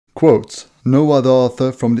Quote, "No other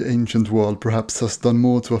author from the ancient world perhaps has done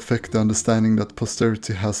more to affect the understanding that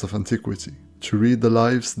posterity has of antiquity. To read the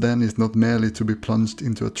lives then is not merely to be plunged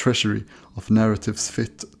into a treasury of narratives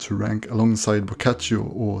fit to rank alongside Boccaccio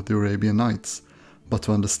or the Arabian Nights, but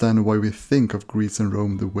to understand why we think of Greece and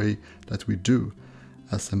Rome the way that we do,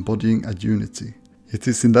 as embodying a unity. It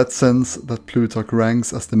is in that sense that Plutarch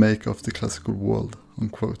ranks as the maker of the classical world."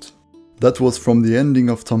 Unquote. That was from the ending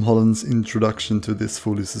of Tom Holland's introduction to this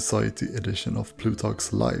Folio Society edition of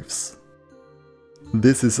Plutarch's Lives.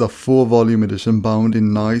 This is a 4-volume edition bound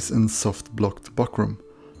in nice and soft blocked buckram.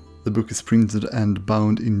 The book is printed and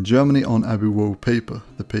bound in Germany on Abbey Wove paper.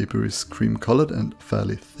 The paper is cream colored and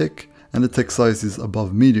fairly thick, and the text size is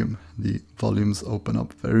above medium. The volumes open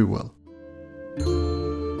up very well.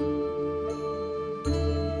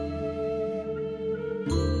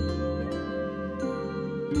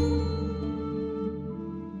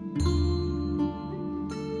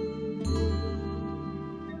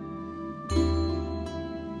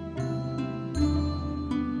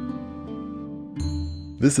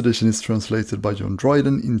 This edition is translated by John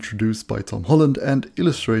Dryden, introduced by Tom Holland, and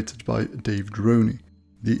illustrated by David Rooney.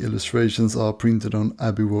 The illustrations are printed on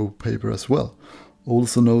Abbey Wove paper as well.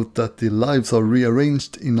 Also note that the lives are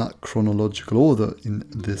rearranged in a chronological order in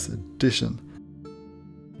this edition.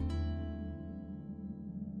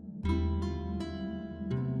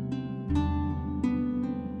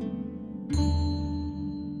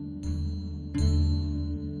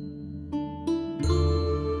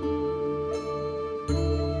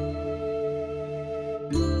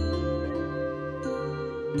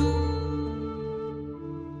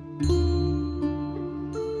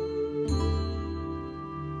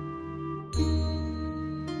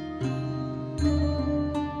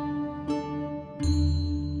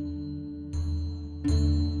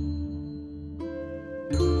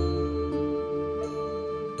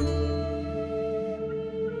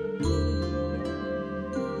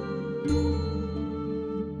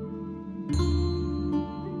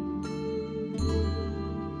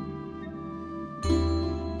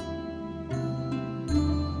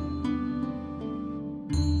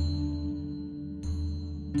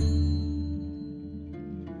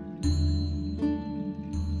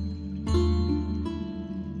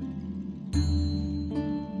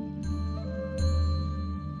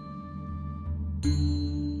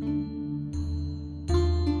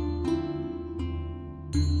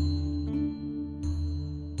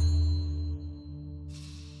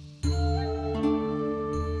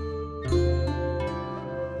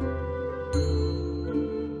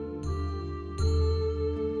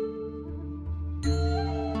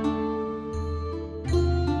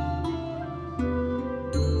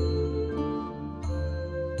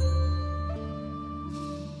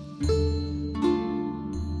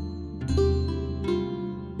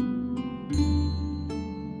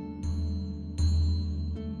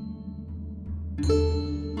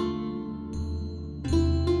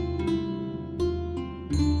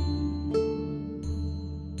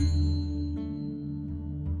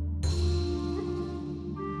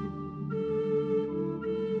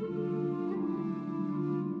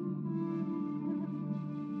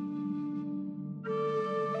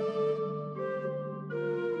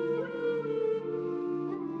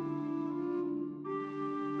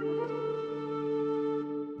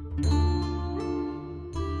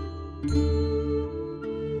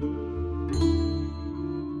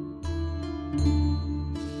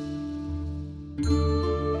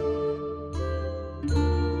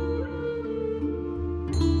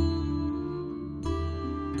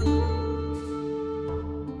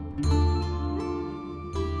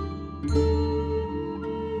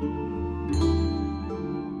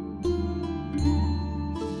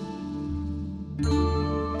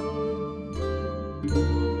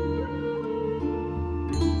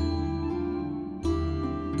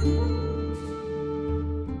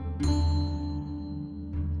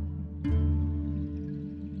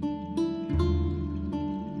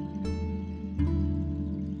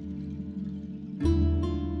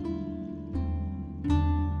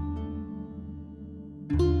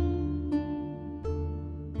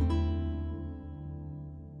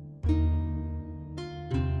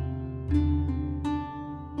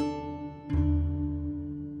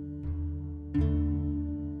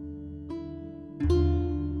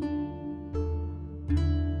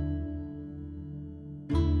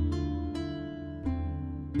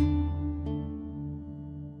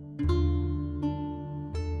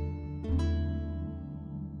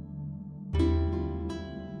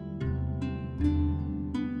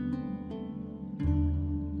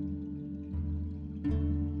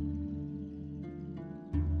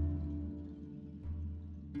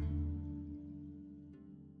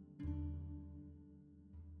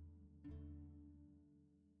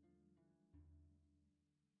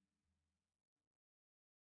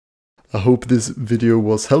 I hope this video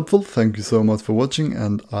was helpful. Thank you so much for watching,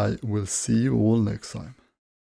 and I will see you all next time.